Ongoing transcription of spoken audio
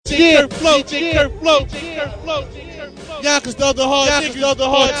DJ KURT FLO, DJ KURT FLO. Yonkers the other hard niggas, the other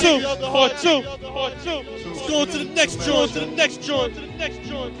hard too. Let's go to the next joint,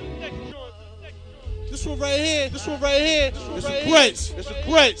 This one right here, It's a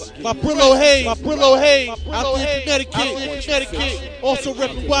Prince. My Brillo Hayes, out there in Connecticut. Also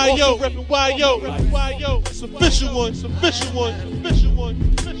reppin' YO. It's official one.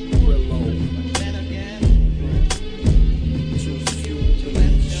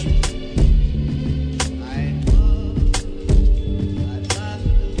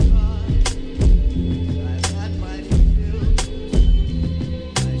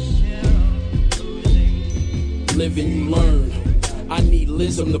 Live and you learn. I need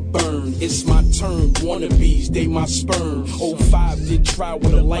Lism to burn. It's my turn. Wannabes, they my sperm. 05 did try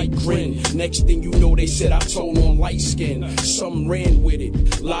with a light grin. Next thing you know, they said I told on light skin. Some ran with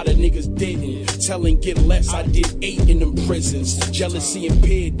it. A lot of niggas didn't. Telling get less, I did 8 in them prisons. Jealousy and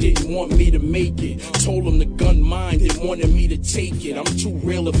peer didn't want me to make it. Told them the gun mine, didn't wanted me to take it. I'm too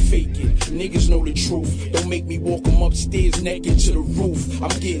real to fake it. Niggas know the truth. Don't make me walk them upstairs naked to the roof.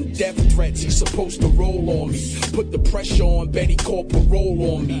 I'm getting death threats. He's supposed to roll on me. Put the pressure on, bet he called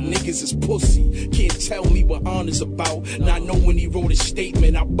parole on me. Niggas is pussy, can't tell me what honor's about. Now I know when he wrote a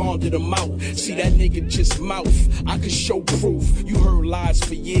statement, I bonded him out. See that nigga just mouth, I could show proof. You heard lies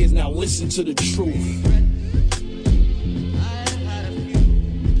for years, now listen to the truth.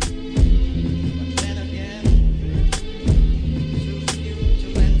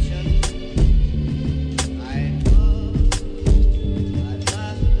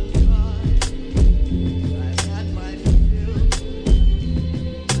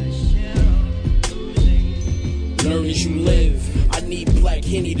 Learn as you live. I need black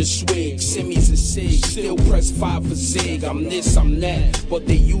Henny to swig. Simmy's a sig. Still press 5 for Zig. I'm this, I'm that. But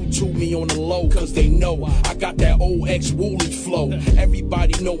they YouTube me on the low, cause they know I got that old ex-Wooly flow.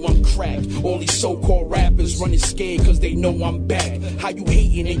 Everybody know I'm cracked. All these so-called rappers running scared cause they know I'm back. How you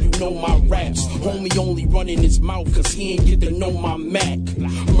hating and you know my raps? Homie only running his mouth cause he ain't get to know my Mac.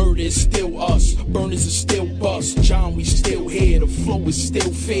 Murder is still us. Burners is still bust. John, we still here. The flow is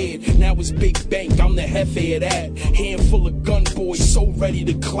still fed. Now it's Big Bank. I'm the hefe of that. Handful of gun boys so ready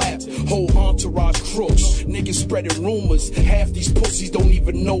to clap. Whole entourage crooks. Niggas spreading rumors. Half these pussies don't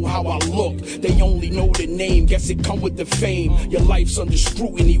even know how I look. They only know the name. Guess it come with the fame. Your life's under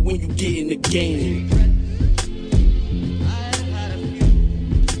scrutiny when you get in the game.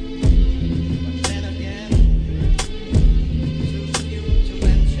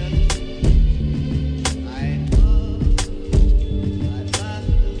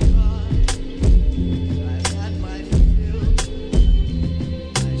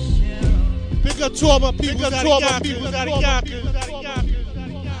 Big up to all my people out of Yonkers.